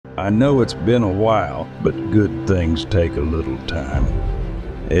I know it's been a while, but good things take a little time.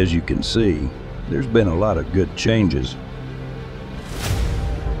 As you can see, there's been a lot of good changes.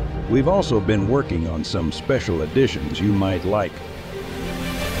 We've also been working on some special additions you might like.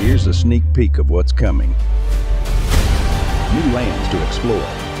 Here's a sneak peek of what's coming. New lands to explore,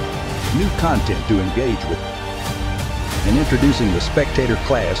 new content to engage with, and introducing the Spectator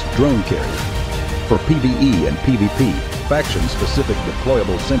class drone carrier. For PvE and PvP, faction-specific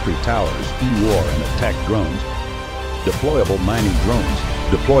deployable sentry towers, E-War and attack drones, deployable mining drones,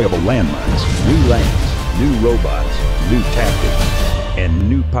 deployable landmines, new lands, new robots, new tactics, and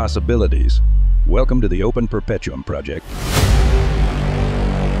new possibilities. Welcome to the Open Perpetuum Project.